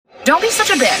Don't be such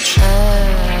a bitch.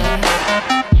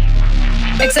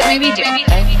 Except maybe do.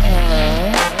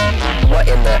 What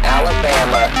in the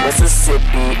Alabama,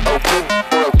 Mississippi, Okie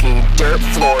dokie, dirt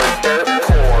floor, dirt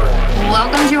poor.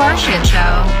 Welcome to our shit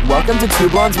show. Welcome to Two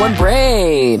Blondes, One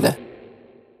Brain.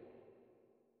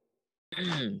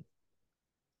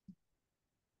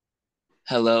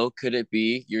 Hello, could it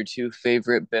be your two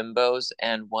favorite bimbos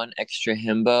and one extra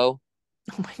himbo?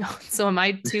 Oh my god. So am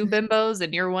I two bimbos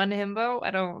and you're one himbo?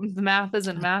 The math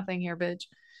isn't mathing here, bitch.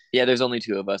 Yeah, there's only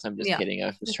two of us. I'm just Yeah. kidding. I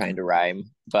was just trying to rhyme.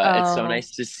 But it's so Oh.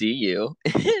 nice to see you.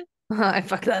 I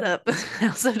fucked that up. I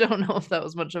also don't know if that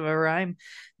was much of a rhyme,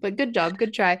 but good job.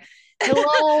 Good try.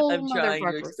 Hello, I'm trying to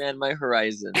motherfuckers. expand my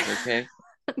horizons, okay?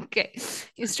 Okay.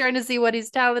 He's trying to see what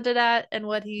he's talented at and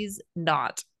what he's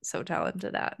not so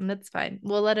talented at. And it's fine.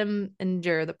 We'll let him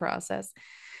endure the process.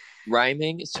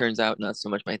 Rhyming, it turns out, not so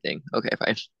much my thing. Okay,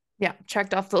 fine. Yeah,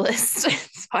 checked off the list.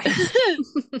 It's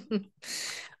fine.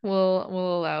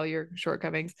 We'll allow your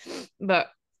shortcomings.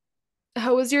 But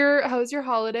how was your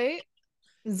holiday?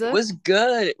 It was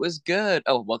good. It was good.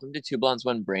 Oh, welcome to Two Blondes,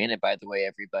 One Brain. And by the way,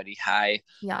 everybody, hi.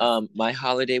 Yeah. My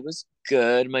holiday was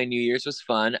good. My New Year's was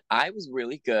fun. I was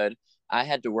really good. I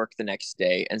had to work the next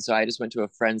day, and so I just went to a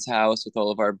friend's house with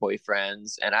all of our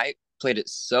boyfriends, and I played it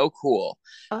so cool.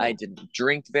 I didn't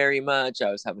drink very much. I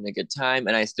was having a good time,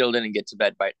 and I still didn't get to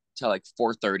bed till like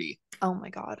 4:30. Oh my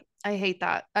God. I hate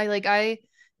that.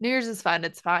 New Year's is fun,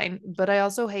 it's fine, but I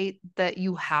also hate that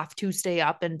you have to stay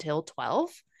up until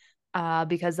 12.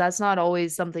 Because that's not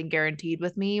always something guaranteed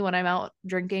with me when I'm out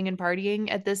drinking and partying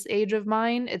at this age of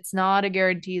mine. It's not a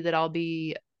guarantee that I'll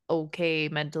be okay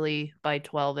mentally by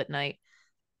 12 at night.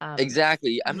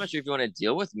 Exactly. I'm not sure if you want to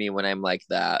deal with me when I'm like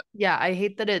that. Yeah, I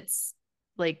hate that it's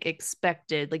like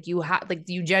expected. Like you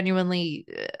genuinely,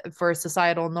 for a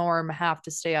societal norm, have to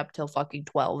stay up till fucking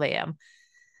 12 a.m.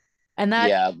 And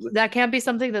that can't be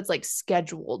something that's like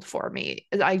scheduled for me.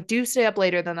 I do stay up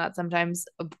later than that sometimes,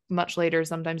 much later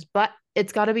sometimes, but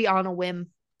it's got to be on a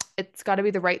whim. It's got to be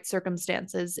the right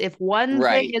circumstances. If one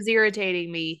thing is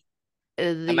irritating me,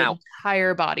 the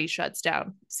entire body shuts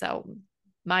down. So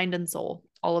mind and soul,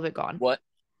 all of it gone. What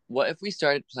if we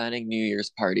started planning New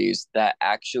Year's parties that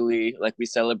actually, like, we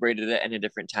celebrated it in a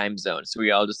different time zone? So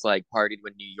we all just like partied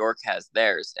when New York has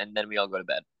theirs, and then we all go to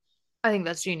bed. I think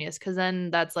that's genius, because then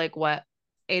that's like what,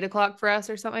 8 o'clock for us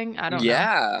or something? I don't know.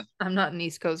 Yeah. I'm not an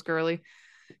East Coast girly.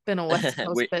 Been a West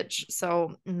Coast bitch,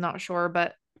 so I'm not sure,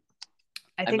 but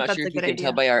I think that's a good idea. I'm not sure if you can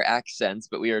tell by our accents,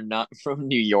 but we are not from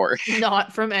New York.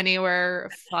 Not from anywhere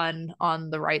fun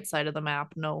on the right side of the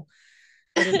map. No,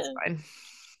 but it's fine.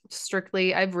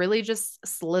 Strictly, I've really just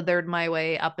slithered my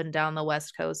way up and down the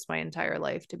West Coast my entire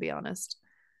life, to be honest.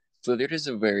 Slithered is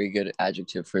a very good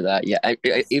adjective for that. Yeah, I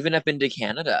even up into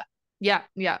Canada. Yeah,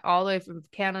 all the way from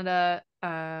Canada.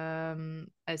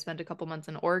 I spent a couple months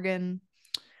in Oregon,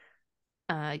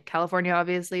 California,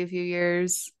 obviously a few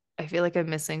years. I feel like I'm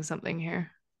missing something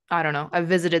here. I don't know. I've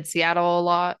visited Seattle a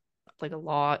lot.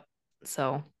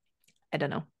 So I don't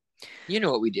know. You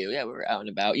know what we do? Yeah, we're out and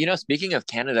about. You know, speaking of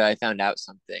Canada, I found out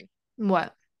something.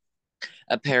 What?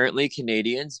 Apparently,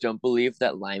 Canadians don't believe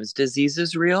that Lyme's disease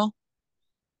is real.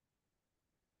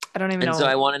 I don't even know. And so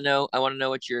I want to know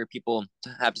what your people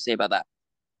have to say about that.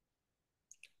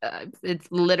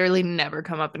 It's literally never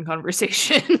come up in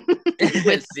conversation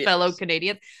with fellow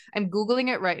Canadians. I'm Googling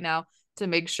it right now to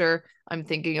make sure I'm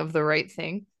thinking of the right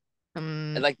thing.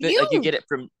 Like you get it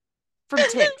from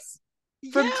ticks.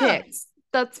 From ticks.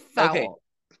 That's foul.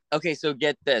 Okay, so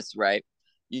get this, right?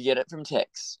 You get it from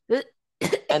ticks.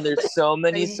 And there's so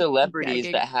many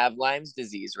celebrities that have Lyme's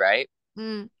disease, right?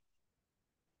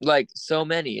 Like so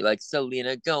many, like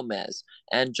Selena Gomez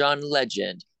and John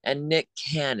Legend and Nick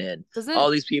Cannon. Doesn't all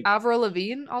these people? Avril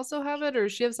Lavigne also have it, or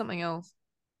does she have something else?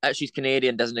 She's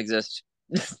Canadian, doesn't exist.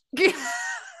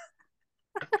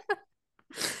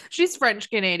 She's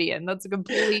French Canadian. That's a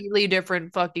completely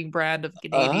different fucking brand of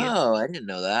Canadian. Oh, I didn't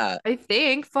know that. I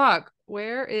think. Fuck.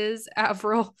 Where is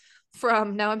Avril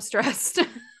from? Now I'm stressed.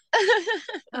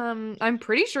 I'm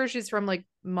pretty sure she's from like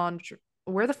Montreal.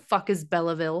 Where the fuck is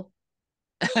Belleville?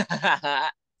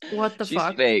 What the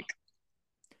fuck? She's fake.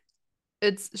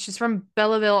 She's from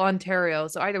Belleville, Ontario.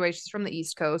 So either way, she's from the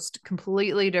East Coast.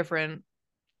 Completely different.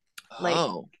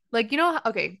 Like, you know,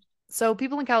 okay. So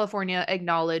people in California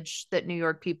acknowledge that New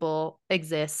York people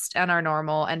exist and are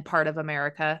normal and part of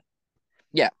America.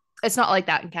 Yeah. It's not like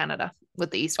that in Canada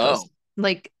with the East Coast.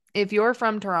 Like, if you're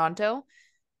from Toronto,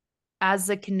 as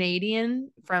a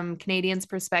Canadian, from Canadians'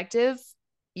 perspective,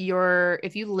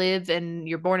 if you live and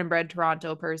you're born and bred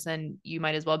Toronto person, you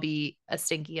might as well be a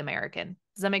stinky American.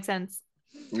 Does that make sense?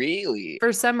 Really?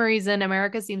 For some reason,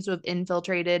 America seems to have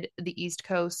infiltrated the east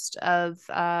coast of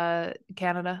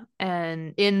Canada,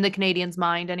 and in the Canadians'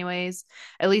 mind, anyways,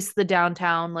 at least the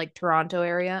downtown, like Toronto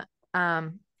area.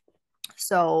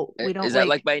 So we don't Is that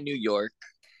like, like by New York?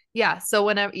 yeah. So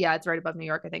whenever, yeah, it's right above New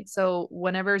York, I think. So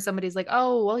whenever somebody's like,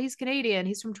 "Oh, well, he's Canadian,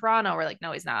 he's from Toronto," we're like,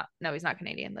 "No, he's not. No, he's not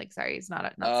Canadian. Like, sorry, he's not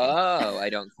the same." Oh, I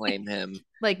don't claim him.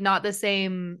 Like, not the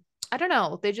same. I don't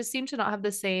know. They just seem to not have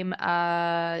the same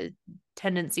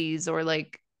tendencies or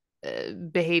like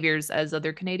behaviors as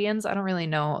other Canadians. I don't really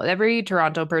know. Every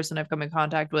Toronto person I've come in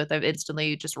contact with, I've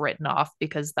instantly just written off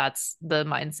because that's the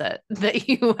mindset that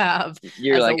you have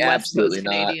You're as a like, West Coast absolutely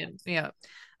not. Canadian. Yeah.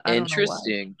 I don't know why.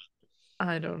 Interesting.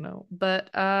 I don't know. But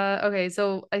okay,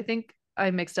 so I think I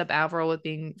mixed up Avril with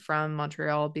being from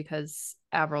Montreal because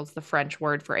Avril's the French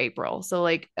word for April. So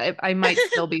like I might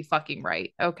still be fucking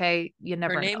right. Okay. You Her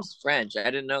never know. name's French. I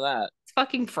didn't know that. It's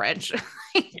fucking French.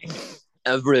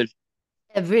 Avril.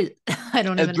 Avril. I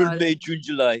don't even know. Avril, May, June,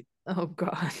 July. Oh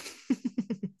God.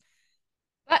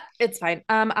 But it's fine.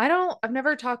 I've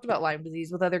never talked about Lyme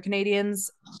disease with other Canadians.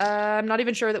 I'm not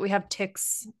even sure that we have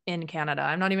ticks in Canada.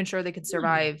 I'm not even sure they could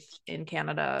survive in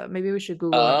Canada. Maybe we should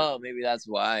Google it. Oh, maybe that's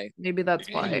why. Maybe that's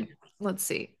why. Let's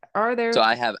see. Are there? So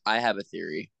I have a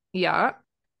theory. Yeah.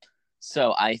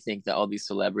 So I think that all these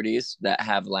celebrities that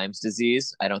have Lyme's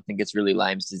disease, I don't think it's really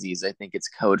Lyme's disease. I think it's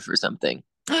code for something.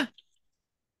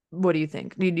 What do you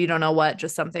think? You don't know what?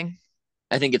 Just something?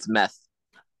 I think it's meth.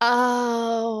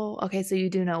 Oh, okay. So you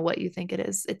do know what you think it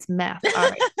is. It's meth. All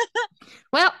right.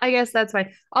 Well, I guess that's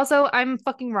fine. Also, I'm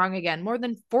fucking wrong again. More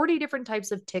than 40 different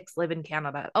types of ticks live in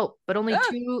Canada. Oh, but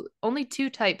only two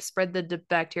types spread the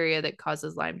bacteria that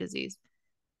causes Lyme disease.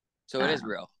 So it is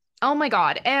real. Oh my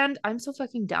God. And I'm so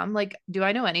fucking dumb. Like, do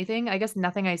I know anything? I guess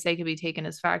nothing I say can be taken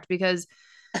as fact because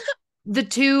the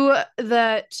two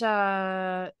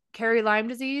that carry Lyme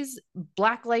disease,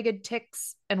 black-legged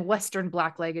ticks and western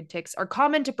black-legged ticks, are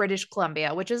common to British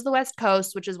Columbia, which is the West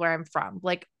Coast, which is where I'm from.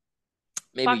 Like,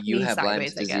 maybe you have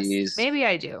Lyme's disease. Maybe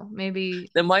I do.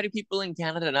 Maybe. Then why do people in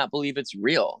Canada not believe it's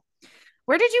real?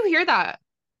 Where did you hear that?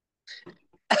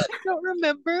 I don't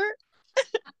remember.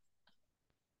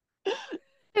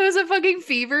 It was a fucking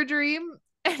fever dream,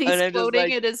 and he's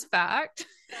quoting it as fact.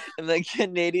 And the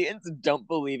Canadians don't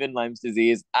believe in Lyme's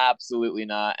disease. Absolutely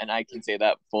not. And I can say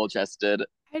that full chested.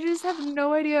 I just have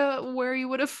no idea where you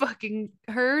would have fucking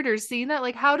heard or seen that.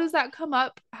 Like, how does that come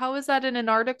up? How is that in an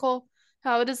article?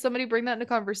 How does somebody bring that into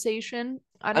conversation?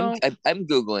 I'm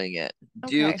Googling it.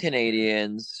 Okay. Do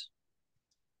Canadians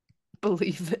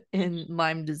believe in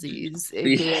Lyme disease,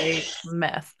 aka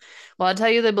meth? Well, I'll tell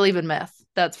you, they believe in meth.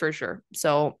 That's for sure.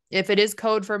 So if it is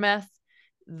code for meth,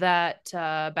 that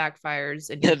backfires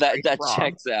and that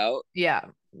checks out. Yeah.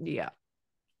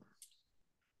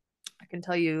 I can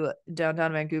tell you,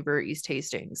 downtown Vancouver, East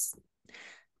Hastings,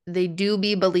 they do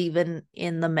be believing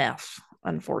in the meth,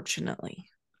 unfortunately,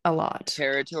 a lot.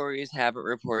 Territories haven't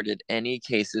reported any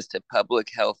cases to Public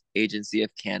Health Agency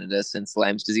of Canada since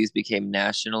Lyme's disease became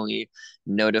nationally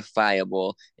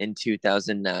notifiable in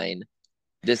 2009.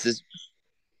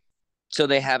 So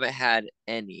they haven't had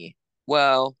any.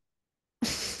 Well,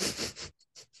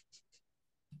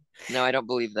 no, I don't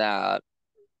believe that.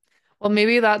 Well,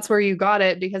 maybe that's where you got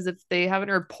it, because if they haven't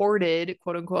reported,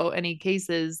 quote unquote, any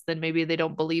cases, then maybe they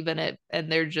don't believe in it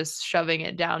and they're just shoving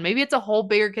it down. Maybe it's a whole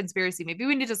bigger conspiracy. Maybe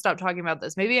we need to stop talking about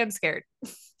this. Maybe I'm scared.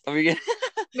 Maybe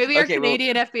our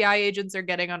Canadian FBI agents are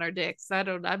getting on our dicks. I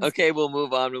don't know. Okay, we'll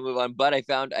move on. But I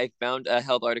found a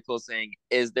health article saying,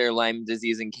 "Is there Lyme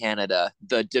disease in Canada?"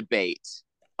 The debate.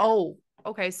 Oh,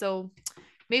 okay. So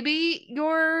maybe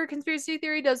your conspiracy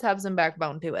theory does have some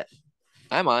backbone to it.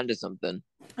 I'm onto something.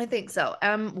 I think so.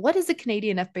 What is a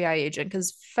Canadian FBI agent?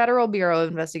 Because Federal Bureau of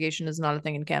Investigation is not a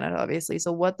thing in Canada, obviously.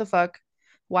 So what the fuck?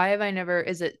 Why have I never?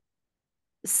 Is it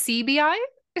CBI?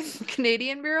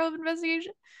 Canadian Bureau of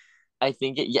Investigation? I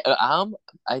think it. Yeah.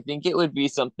 I think it would be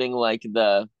something like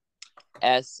the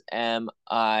SMIA,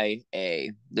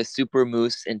 the Super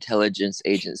Moose Intelligence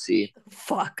Agency.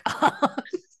 Fuck.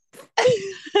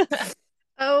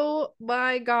 Oh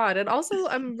my God. And also,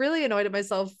 I'm really annoyed at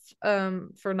myself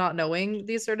for not knowing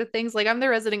these sort of things. Like, I'm the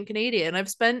resident Canadian. I've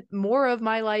spent more of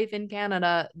my life in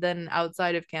Canada than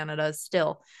outside of Canada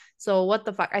still. So what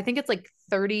the fuck? I think it's like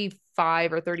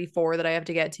 35 or 34 that I have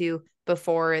to get to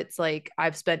before it's like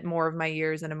I've spent more of my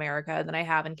years in America than I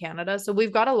have in Canada. So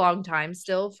we've got a long time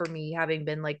still for me having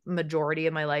been like majority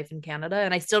of my life in Canada.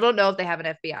 And I still don't know if they have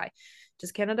an FBI.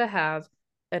 Does Canada have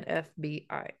an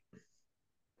FBI?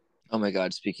 Oh my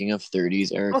God, speaking of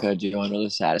 30s, Erica, do you want to know the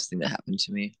saddest thing that happened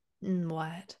to me?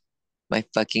 What? My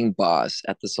fucking boss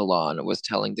at the salon was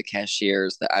telling the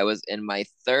cashiers that I was in my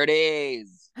 30s.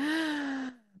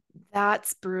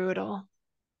 That's brutal.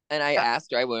 And I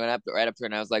asked her, I went up right up to her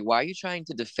and I was like, why are you trying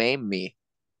to defame me?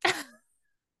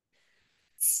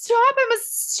 Stop, I'm a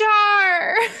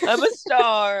star. I'm a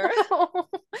star.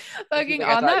 Fucking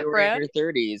like, on that brand. In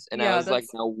your 30s. And I was like,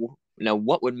 now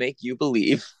what would make you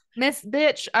believe? Miss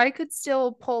bitch, I could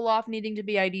still pull off needing to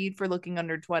be ID'd for looking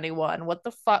under 21. What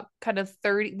the fuck kind of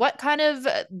 30? What kind of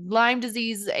Lyme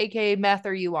disease, aka meth,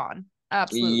 are you on?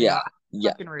 Absolutely yeah. not.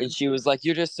 Yeah. And she was like,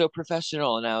 you're just so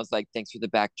professional. And I was like, thanks for the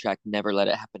backtrack. Never let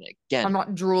it happen again. I'm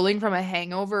not drooling from a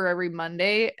hangover every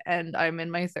Monday and I'm in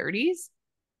my 30s.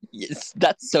 Yes,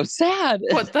 that's so sad.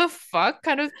 What the fuck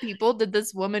kind of people did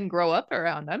this woman grow up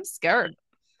around? I'm scared.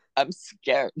 I'm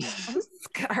scared.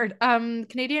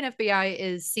 Canadian FBI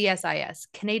is CSIS,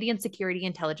 Canadian Security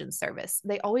Intelligence Service.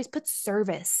 They always put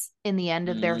service in the end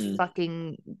of their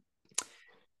fucking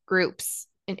groups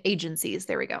and agencies.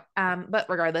 There we go. But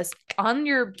regardless, on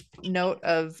your note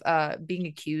of being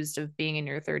accused of being in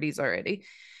your 30s already,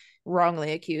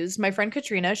 wrongly accused, my friend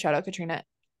Katrina, shout out Katrina.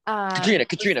 Katrina.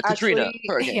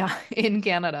 Yeah, in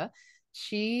Canada.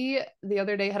 She the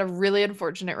other day had a really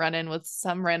unfortunate run-in with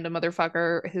some random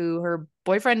motherfucker who her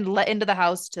boyfriend let into the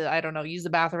house to, I don't know, use the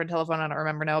bathroom and telephone. I don't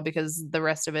remember now because the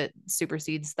rest of it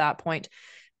supersedes that point.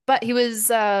 But he was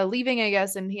leaving, I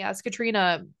guess, and he asked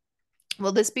Katrina,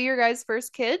 will this be your guy's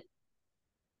first kid?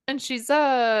 And she's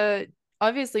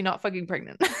obviously not fucking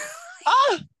pregnant.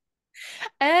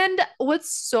 And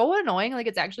what's so annoying, like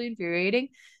it's actually infuriating,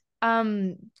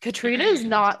 Katrina is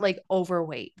not like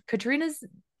overweight. Katrina's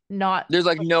not, there's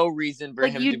like no reason for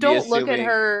like him you to don't be look at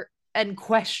her and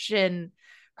question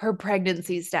her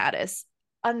pregnancy status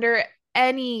under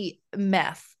any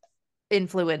meth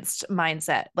influenced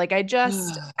mindset. Like I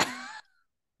just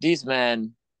these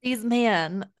men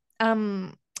I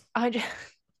just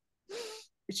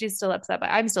she's still upset, but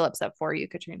I'm still upset for you,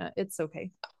 Katrina. It's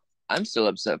okay. I'm still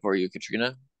upset for you,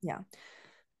 Katrina. Yeah,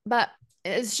 but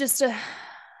it's just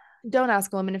don't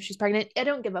ask a woman if she's pregnant. I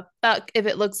don't give a fuck if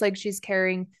it looks like she's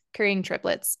carrying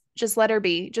triplets. Just let her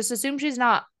be. Just assume she's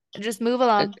not. Just move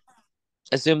along.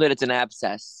 Assume that it's an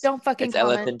abscess. Don't fucking it's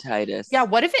comment. Elephantitis. Yeah,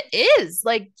 what if it is?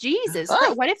 Like, Jesus.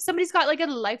 What if somebody's got like a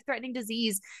life-threatening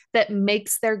disease that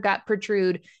makes their gut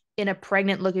protrude in a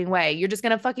pregnant looking way? You're just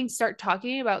gonna fucking start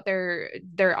talking about their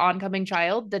oncoming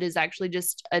child that is actually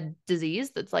just a disease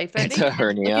that's life-threatening. It's a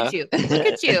hernia. Look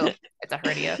at you. It's a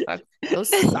hernia. Fuck. Those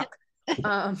suck.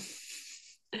 I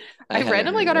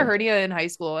randomly got a hernia in high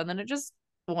school and then it just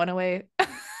went away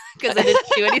because I didn't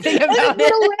do anything about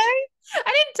it.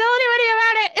 I didn't tell anybody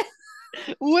about it.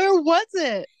 Where was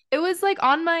it? It was like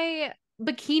on my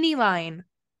bikini line.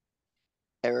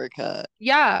 Erica.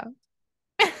 Yeah.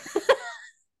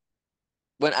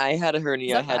 When I had a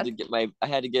hernia, I had to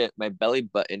get my belly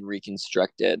button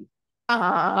reconstructed.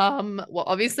 Well,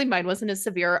 obviously mine wasn't as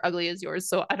severe or ugly as yours,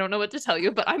 so I don't know what to tell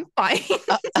you, but I'm fine.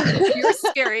 You're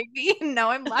scaring me.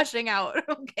 Now I'm lashing out.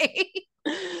 Okay.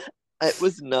 It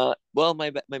was not, well,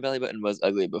 my belly button was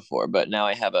ugly before, but now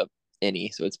I have a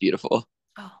innie, so it's beautiful.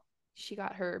 Oh, she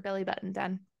got her belly button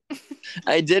done.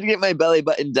 I did get my belly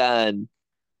button done.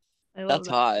 That's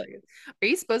that. hot. Are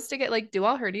you supposed to get like, do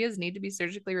all hernias need to be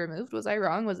surgically removed? Was I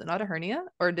wrong? Was it not a hernia?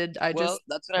 Or did I just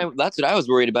that's what I was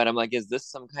worried about. I'm like, is this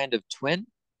some kind of twin?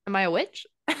 Am I a witch?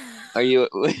 Are you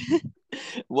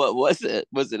what was it?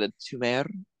 Was it a tumor?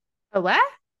 A what?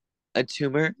 A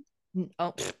tumor?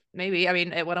 Oh, maybe. I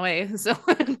mean, it went away, so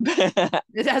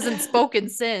it hasn't spoken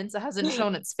since. It hasn't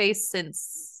shown its face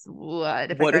since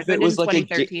what? What if it was like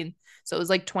 2013? So it was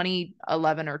like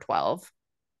 2011 or 12.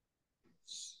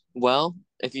 Well,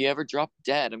 if you ever drop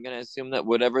dead, I'm going to assume that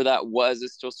whatever that was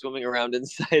is still swimming around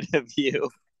inside of you.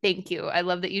 Thank you. I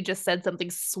love that you just said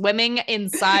something swimming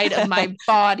inside of my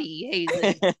body,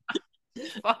 Hazen.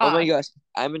 Oh my gosh.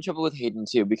 I'm in trouble with Hayden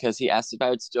too because he asked if I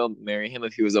would still marry him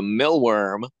if he was a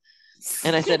mealworm.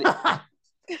 And I said...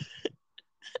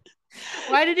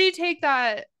 Why did he take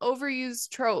that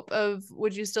overused trope of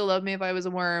would you still love me if I was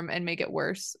a worm and make it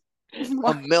worse? A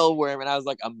mealworm. And I was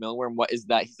like, a mealworm, what is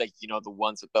that? He's like, the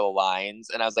ones with the lines.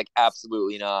 And I was like,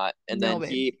 absolutely not. And then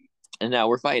and now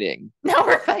we're fighting.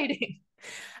 I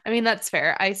mean, that's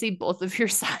fair. I see both of your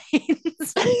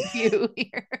sides of you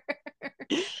here.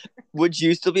 Would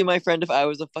you still be my friend if I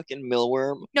was a fucking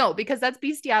mealworm? No, because that's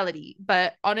bestiality.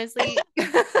 But honestly,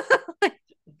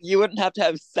 you wouldn't have to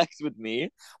have sex with me.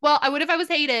 Well, I would if I was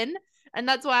Hayden. And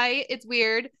that's why it's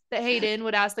weird that Hayden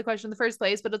would ask the question in the first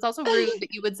place, but it's also rude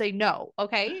that you would say no,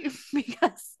 okay?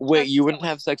 Because wait, you wouldn't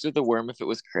have sex with a worm if it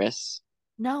was Chris?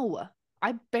 No,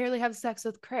 I barely have sex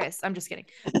with Chris. I'm just kidding.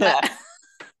 But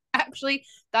actually,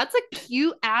 that's a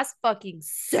cute ass fucking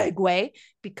segue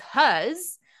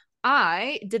because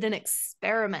I did an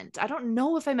experiment. I don't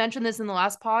know if I mentioned this in the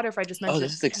last pod or if I just mentioned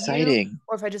this is exciting.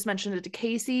 or if I just mentioned it to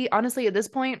Casey. Honestly, at this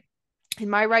point, in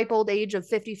my ripe old age of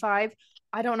 55,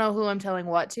 I don't know who I'm telling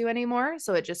what to anymore.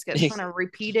 So it just gets kind of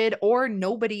repeated or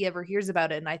nobody ever hears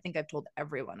about it. And I think I've told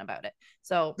everyone about it.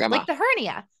 So Grandma. like the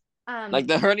hernia. Like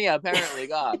the hernia, apparently,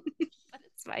 God. But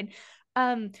it's fine.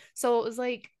 So it was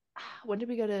like, when did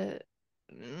we go to?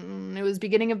 It was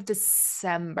beginning of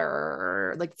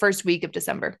December, like first week of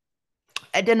December.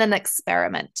 I did an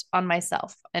experiment on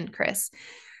myself and Chris.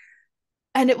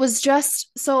 And it was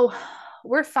just so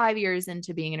we're 5 years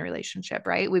into being in a relationship,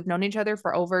 right? We've known each other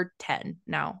for over 10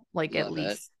 now, like at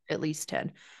least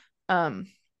 10. And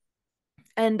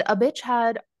a bitch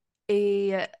had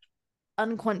a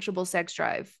unquenchable sex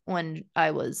drive when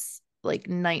I was like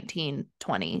 19,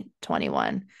 20,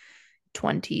 21,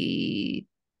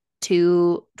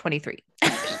 22, 23.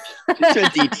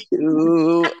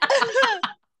 22.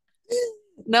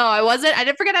 No, I wasn't. I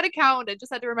didn't forget how to count. I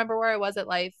just had to remember where I was at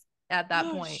life at that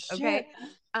point. Okay.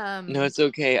 No, it's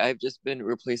okay. I've just been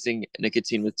replacing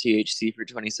nicotine with THC for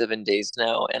 27 days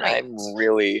now, and right.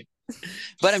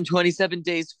 But I'm 27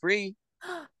 days free.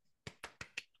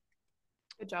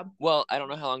 Good job. Well, I don't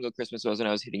know how long ago Christmas was when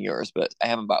I was hitting yours, but I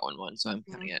haven't bought one, so I'm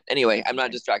counting it. Anyway, I'm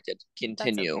not distracted.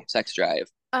 Continue. Okay. Sex drive.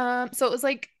 So it was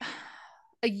like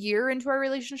a year into our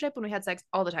relationship when we had sex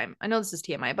all the time. I know this is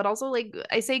TMI, but also like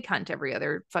I say cunt every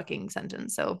other fucking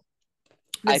sentence. So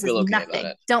I feel okay about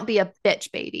it. Don't be a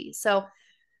bitch, baby. So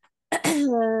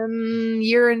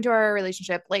year into our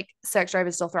relationship, like sex drive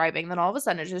is still thriving. Then all of a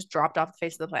sudden it just dropped off the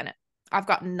face of the planet. I've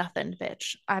got nothing,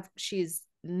 bitch. She's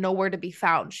nowhere to be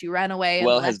found. She ran away.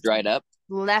 Well, has dried up.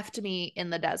 Left me in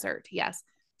the desert. Yes.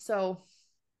 So,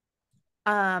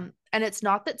 and it's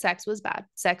not that sex was bad.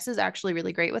 Sex is actually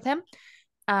really great with him.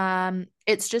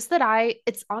 It's just that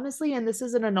it's honestly, and this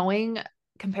is an annoying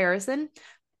comparison,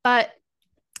 but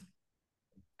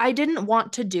I didn't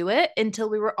want to do it until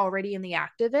we were already in the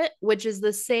act of it, which is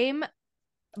the same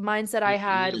mindset I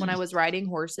had when I was riding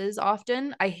horses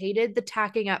often. I hated the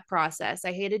tacking up process.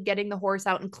 I hated getting the horse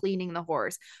out and cleaning the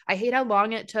horse. I hate how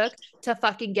long it took to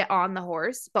fucking get on the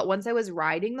horse. But once I was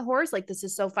riding the horse, like, this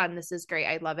is so fun. This is great.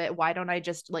 I love it. Why don't I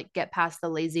just like get past the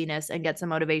laziness and get some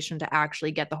motivation to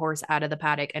actually get the horse out of the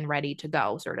paddock and ready to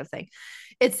go, sort of thing.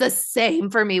 It's the same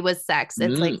for me with sex.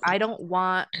 It's like, I don't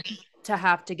want to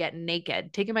have to get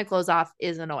naked. Taking my clothes off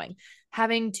is annoying.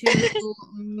 Having to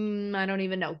I don't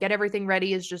even know, get everything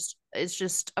ready is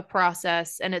just a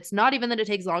process. And it's not even that it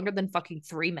takes longer than fucking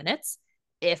 3 minutes,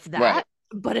 if that, right.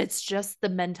 But it's just the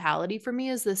mentality for me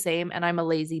is the same. And I'm a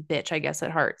lazy bitch, I guess,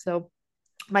 at heart. So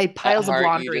my piles of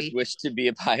laundry, you just wish to be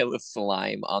a pile of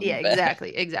slime on the bed.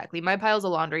 Exactly. My piles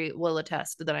of laundry will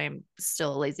attest that I am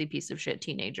still a lazy piece of shit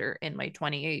teenager in my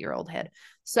 28-year-old head.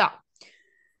 So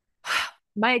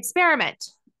my experiment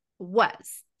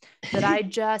was that I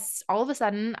just, all of a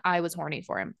sudden, I was horny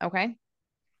for him. Okay.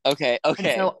 And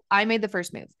so I made the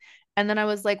first move. And then I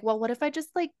was like, well, what if I just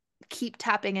like keep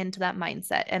tapping into that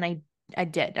mindset? And I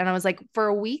did. And I was like, for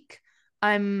a week,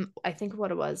 I think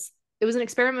what it was an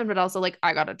experiment, but also like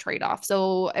I got a trade-off.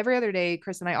 So every other day,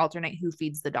 Chris and I alternate who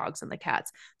feeds the dogs and the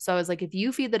cats. So I was like, if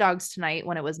you feed the dogs tonight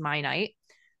when it was my night,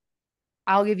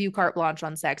 I'll give you carte blanche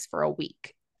on sex for a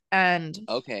week. And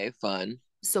okay, fun.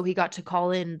 So he got to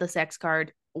call in the sex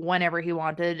card whenever he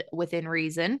wanted, within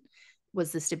reason,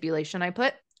 was the stipulation I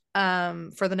put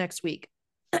for the next week.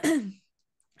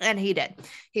 And he did.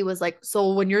 He was like,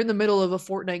 so when you're in the middle of a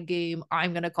Fortnite game,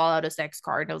 I'm going to call out a sex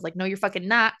card. And I was like, no, you're fucking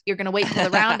not. You're going to wait till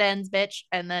the round ends, bitch.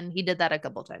 And then he did that a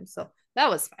couple times. So that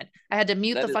was fun. I had to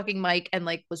mute the fucking mic and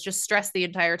like was just stressed the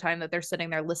entire time that they're sitting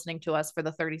there listening to us for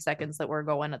the 30 seconds that we're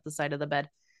going at the side of the bed.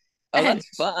 Oh, that's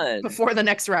fun. Before the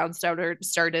next round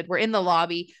started, we're in the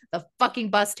lobby, the fucking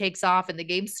bus takes off and the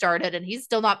game started and he's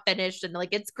still not finished. And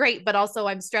like, it's great, but also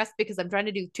I'm stressed because I'm trying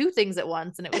to do 2 things at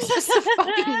once. And it was just a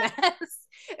fucking mess.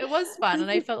 It was fun. And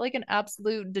I felt like an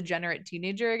absolute degenerate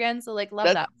teenager again. So like,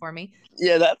 love that for me.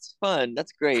 Yeah, that's fun.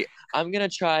 That's great. I'm going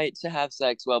to try to have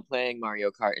sex while playing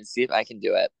Mario Kart and see if I can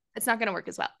do it. It's not going to work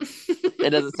as well. It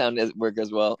doesn't work as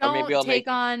well. Don't or maybe I'll take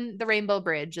on the Rainbow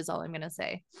Bridge is all I'm going to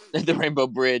say. The Rainbow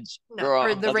Bridge. No,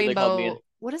 or the Rainbow.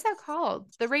 What is that called?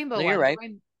 The Rainbow one. You're right.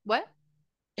 What?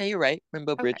 Yeah, you're right.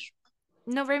 Rainbow Bridge.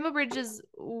 No, Rainbow Bridge is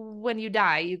when you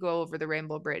die, you go over the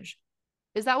Rainbow Bridge.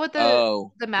 Is that what the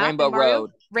map? Rainbow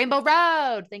Road. Rainbow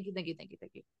Road. Thank you. Thank you.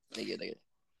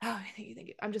 Oh, thank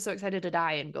you. I'm just so excited to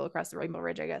die and go across the Rainbow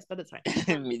Bridge, I guess, but it's fine.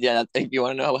 Yeah, if you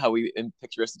want to know how we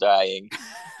picture us dying,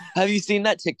 have you seen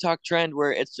that TikTok trend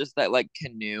where it's just that like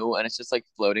canoe and it's just like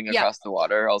floating across the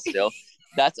water all still?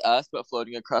 That's us, but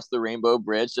floating across the Rainbow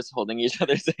Bridge, just holding each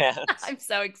other's hands. I'm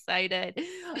so excited.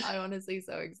 I'm honestly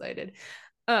so excited.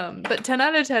 But 10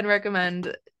 out of 10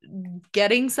 recommend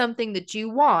getting something that you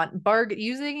want,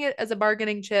 using it as a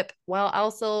bargaining chip while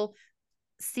also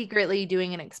secretly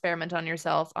doing an experiment on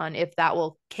yourself on if that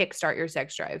will kickstart your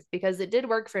sex drive, because it did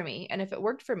work for me. And if it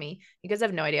worked for me, you guys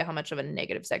have no idea how much of a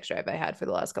negative sex drive I had for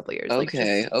the last couple of years.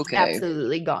 Okay, like okay,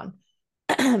 absolutely gone.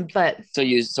 But so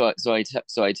you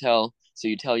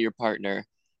tell your partner,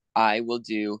 I will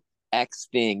do X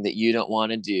thing that you don't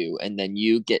want to do, and then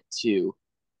you get to,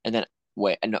 and then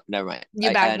wait, no, never mind. You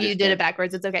did it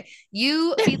backwards. It's okay.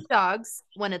 You feed the dogs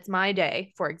when it's my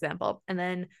day, for example, and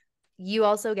then you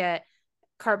also get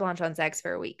carte blanche on sex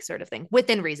for a week, sort of thing,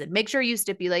 within reason. Make sure you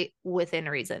stipulate within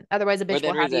reason. Otherwise, a bitch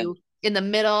will have you in the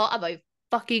middle of a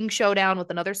fucking showdown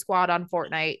with another squad on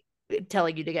Fortnite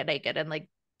telling you to get naked. And like,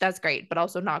 that's great, but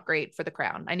also not great for the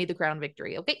crown. I need the crown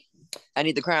victory. Okay. I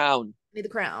need the crown.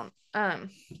 But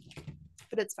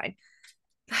it's fine.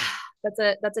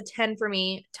 That's a 10 for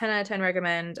me. 10 out of 10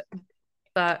 recommend.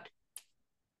 But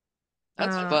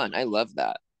that's fun. I love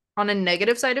that. On a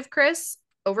negative side of Chris,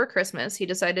 over Christmas, he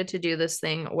decided to do this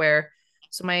thing where,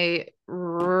 so my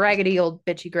raggedy old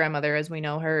bitchy grandmother, as we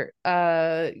know her,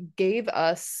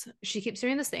 she keeps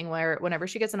doing this thing where whenever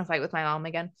she gets in a fight with my mom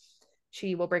again,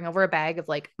 she will bring over a bag of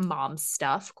like mom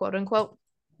stuff, quote unquote.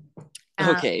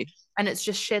 Okay. And it's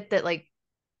just shit that like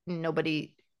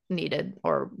nobody needed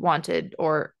or wanted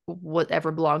or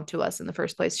whatever belonged to us in the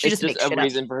first place. She just makes a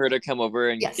reason for her to come over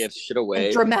and give shit away.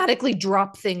 And dramatically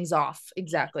drop things off.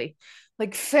 Exactly.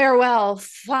 Like farewell,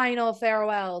 final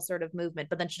farewell sort of movement.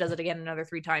 But then she does it again another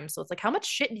 3 times. So it's like, how much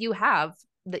shit do you have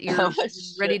that you're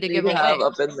ready to give away?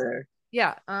 Up in there?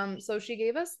 Yeah. So she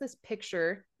gave us this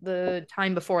picture the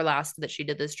time before last that she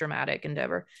did this dramatic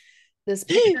endeavor. This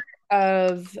picture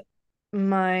of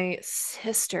my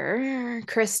sister,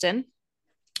 Kristen,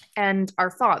 and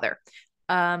our father.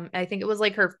 I think it was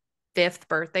like her 5th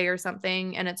birthday or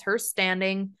something. And it's her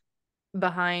standing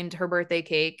behind her birthday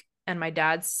cake. And my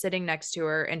dad's sitting next to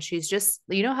her. And she's just,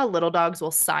 you know how little dogs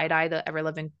will side eye the ever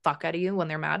living fuck out of you when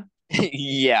they're mad?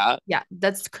 Yeah. Yeah.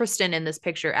 That's Kristen in this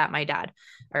picture at my dad.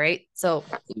 All right. So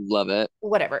love it.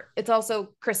 Whatever. It's also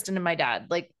Kristen and my dad.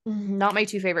 Like, not my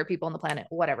 2 favorite people on the planet.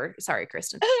 Whatever. Sorry,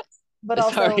 Kristen. But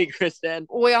also, sorry, Kristen.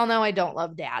 We all know I don't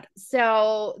love dad.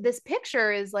 So this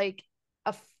picture is like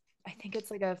I think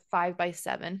it's like a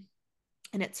 5x7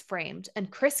 and it's framed. And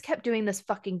Chris kept doing this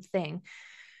fucking thing.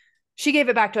 She gave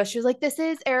it back to us. She was like, this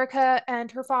is Erica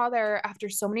and her father, after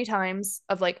so many times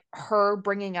of like her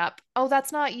bringing up, oh,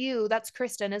 that's not you. That's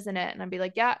Kristen, isn't it? And I'd be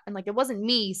like, yeah. And like, it wasn't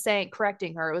me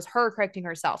correcting her. It was her correcting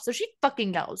herself. So she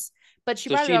fucking knows. But she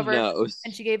brought it over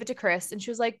and she gave it to Chris. And she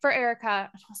was like, for Erica.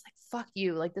 And I was like, fuck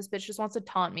you. Like, this bitch just wants to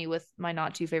taunt me with my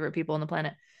not 2 favorite people on the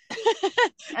planet.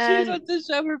 She wants to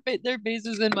shove their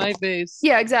faces in my face.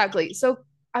 Yeah, exactly. So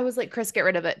I was like, Chris, get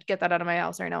rid of it. Get that out of my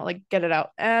house right now. Like, get it out.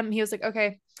 He was like,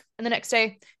 okay. And the next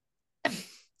day,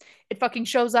 it fucking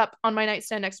shows up on my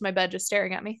nightstand next to my bed, just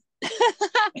staring at me.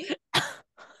 It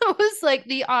was like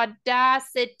the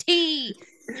audacity.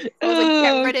 I was like,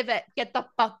 get rid of it.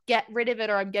 Get rid of it,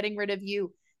 or I'm getting rid of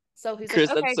you. So he's Chris,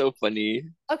 like, okay. That's so funny.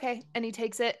 Okay. And he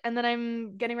takes it. And then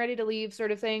I'm getting ready to leave, sort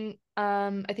of thing.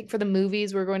 I think for the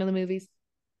movies, we're going to the movies.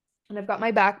 And I've got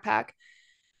my backpack,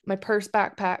 my purse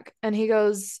backpack. And he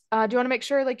goes, do you want to make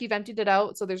sure like you've emptied it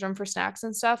out so there's room for snacks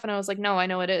and stuff? And I was like, no, I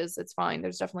know it is. It's fine.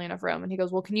 There's definitely enough room. And he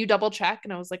goes, well, can you double check?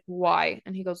 And I was like, why?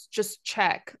 And he goes, just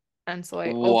check. And so I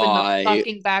opened the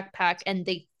fucking backpack and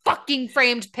the fucking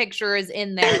framed picture is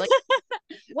in there. Like,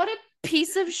 what a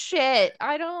piece of shit.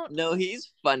 I don't know.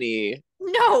 He's funny.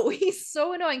 No, he's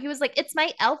so annoying. He was like, it's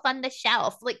my elf on the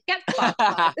shelf. Like, get fucked.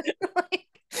 Like,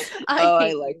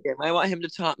 I like him. I want him to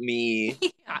taunt me.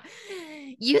 Yeah.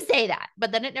 You say that,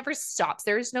 but then it never stops.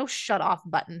 There is no shut off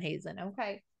button, Hazen.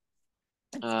 Okay.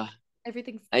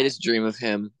 Everything's fine. I just dream of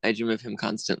him. I dream of him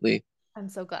constantly. I'm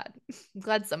so glad. I'm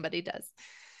glad somebody does.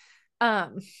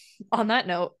 On that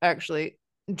note, actually,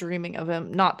 dreaming of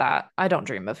him, not that I don't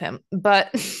dream of him, but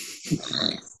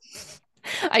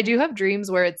I do have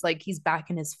dreams where it's like he's back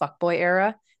in his fuckboy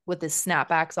era with his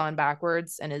snapbacks on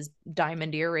backwards and his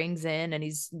diamond earrings in, and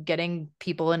he's getting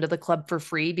people into the club for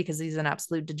free because he's an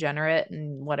absolute degenerate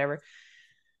and whatever.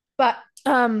 But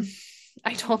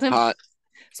I told him,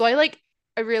 so I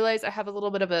realized I have a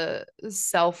little bit of a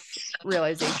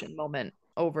self-realization moment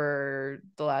over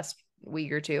the last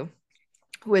week or two,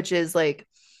 which is like,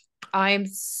 I'm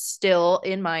still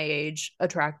in my age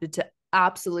attracted to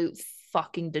absolute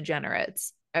fucking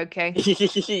degenerates. Okay.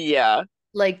 Yeah.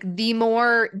 Like the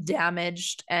more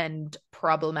damaged and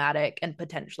problematic and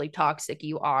potentially toxic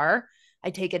you are, I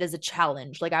take it as a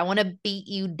challenge. Like I want to beat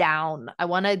you down. I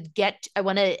want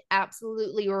to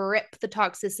absolutely rip the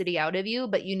toxicity out of you,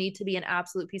 but you need to be an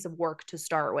absolute piece of work to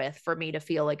start with for me to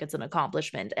feel like it's an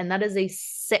accomplishment. And that is a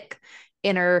sick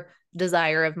inner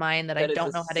desire of mine that I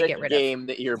don't know how to get rid of. Game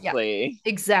that you're playing.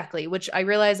 Exactly, which I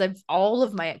realize all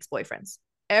of my ex-boyfriends,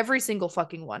 every single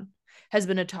fucking one has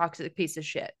been a toxic piece of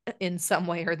shit in some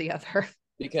way or the other.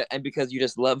 Because you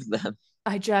just love them.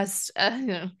 I just,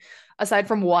 aside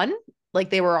from one, like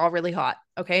they were all really hot.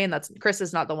 Okay. And that's Chris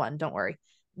is not the one. Don't worry.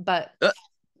 But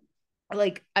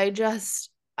like, I just,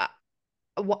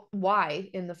 why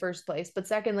in the first place? But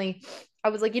secondly, I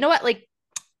was like, you know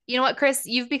what, Chris,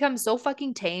 you've become so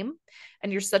fucking tame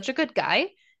and you're such a good guy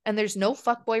and there's no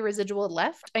fuckboy residual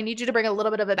left. I need you to bring a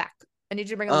little bit of it back. I need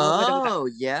you to bring a little bit of it back. Oh,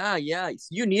 yeah.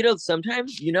 You need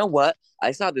sometimes, you know what?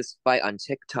 I saw this fight on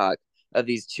TikTok of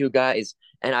these two guys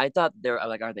and I thought they're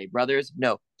like, are they brothers?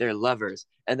 No, they're lovers.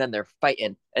 And then they're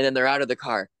fighting and then they're out of the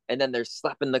car and then they're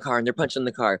slapping the car and they're punching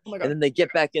the car. And then they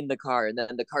get back in the car and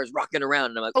then the car's rocking around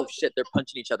and I'm like, oh shit, they're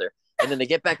punching each other. And then they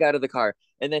get back out of the car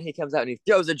and then he comes out and he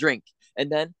throws a drink and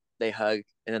then they hug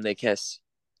and then they kiss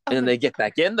and then they get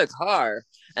back in the car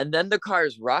and then the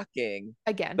car's rocking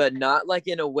again, but not like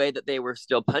in a way that they were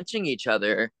still punching each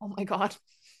other. Oh my God.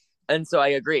 And so I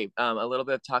agree. A little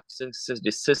bit of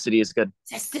toxicity is good.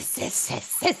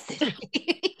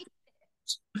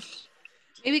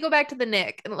 Maybe go back to the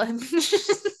Nick and let him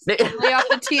lay off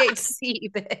the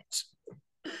THC, bitch.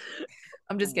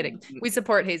 I'm just kidding. We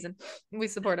support Hazen. We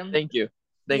support him. Thank you.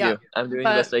 I'm doing the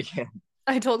best I can.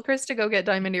 I told Chris to go get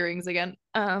diamond earrings again.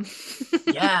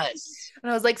 Yes.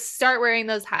 And I was like, start wearing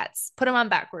those hats. Put them on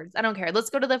backwards. I don't care.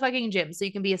 Let's go to the fucking gym so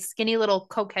you can be a skinny little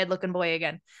cokehead looking boy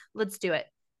again. Let's do it.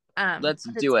 Let's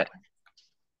do it.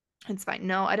 It's fine.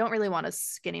 No, I don't really want a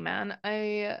skinny man.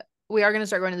 We are going to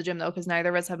start going to the gym though, because neither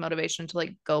of us have motivation to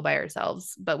like go by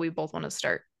ourselves, but we both want to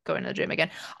start going to the gym again.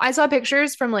 I saw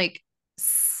pictures from like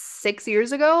 5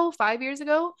 years ago,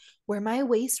 where my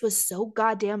waist was so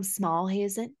goddamn small,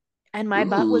 Hazen, and my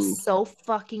butt was so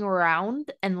fucking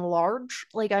round and large.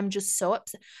 Like I'm just so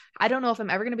upset. I don't know if I'm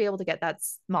ever going to be able to get that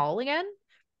small again,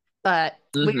 but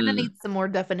we're going to need some more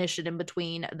definition in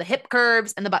between the hip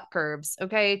curves and the butt curves.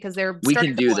 Okay. Cause we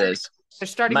can do this. They're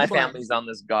starting. My family's on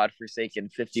this godforsaken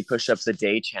 50 push-ups a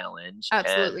day challenge.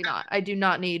 Absolutely not. I do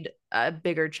not need a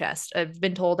bigger chest. I've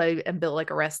been told I am built like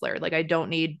a wrestler. Like I don't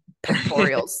need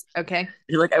pectorials. Okay.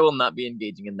 You're like, I will not be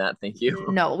engaging in that. Thank you.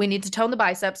 No, we need to tone the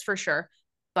biceps for sure,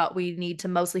 but we need to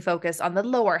mostly focus on the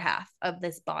lower half of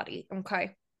this body.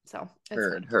 Okay. So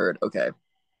heard. Okay.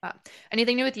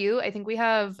 Anything new with you? I think we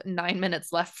have 9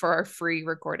 minutes left for our free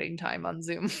recording time on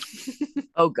Zoom.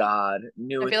 Oh God,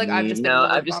 new. I feel like me.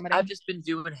 I've just been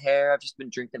doing hair. I've just been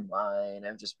drinking wine.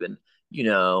 I've just been,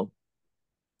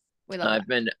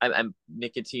 I'm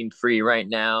nicotine free right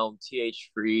now.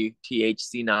 TH free,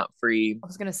 THC not free. I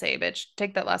was gonna say, bitch,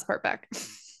 take that last part back.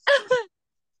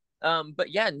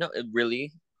 But yeah, no,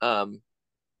 really,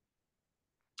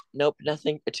 nope,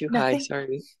 nothing too high.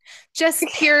 Sorry. Just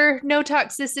pure, no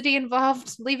toxicity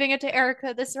involved. Leaving it to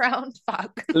Erica this round.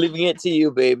 Fuck. Leaving it to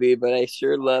you, baby. But I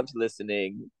sure loved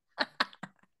listening.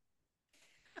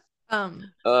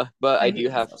 But I do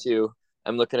have to.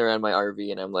 I'm looking around my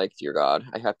RV and I'm like, dear God,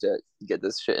 I have to get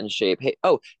this shit in shape. Hey,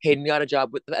 Hayden got a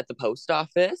job at the post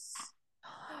office.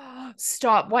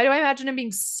 Stop. Why do I imagine him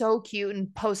being so cute in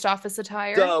post office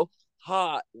attire? So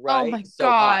hot, right? Oh my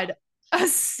God. Hot. A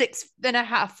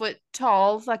 6.5 foot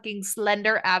tall fucking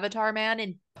slender avatar man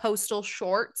in postal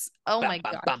shorts. Oh my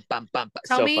God.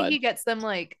 Tell me he gets them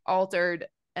like altered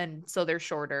and so they're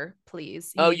shorter,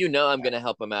 please. I'm gonna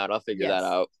help him out. I'll figure that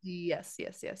out. Yes.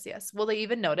 Will they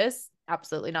even notice?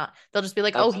 Absolutely not. They'll just be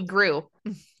like, oh, he grew.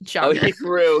 Oh, he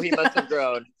grew. He must have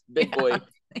grown. Big boy.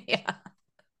 Yeah.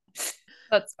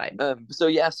 That's fine.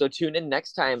 So tune in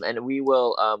next time and we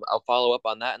will I'll follow up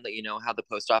on that and let you know how the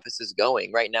post office is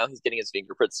going. Right now he's getting his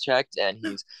fingerprints checked and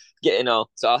he's getting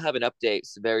so I'll have an update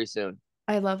very soon.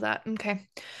 I love that. Okay.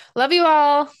 Love you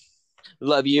all.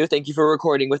 Love you. Thank you for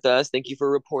recording with us. Thank you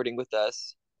for reporting with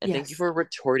us. And thank you for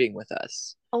retorting with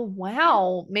us. Oh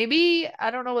wow. Maybe I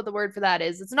don't know what the word for that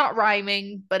is. It's not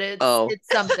rhyming, but it's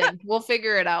something. We'll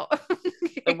figure it out.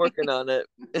 I'm working on it.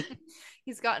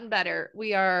 He's gotten better.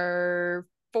 We are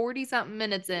 40 something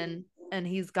minutes in and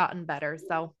he's gotten better.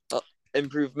 So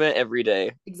improvement every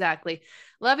day. Exactly.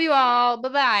 Love you all.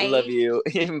 Bye-bye. Love you.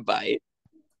 Bye.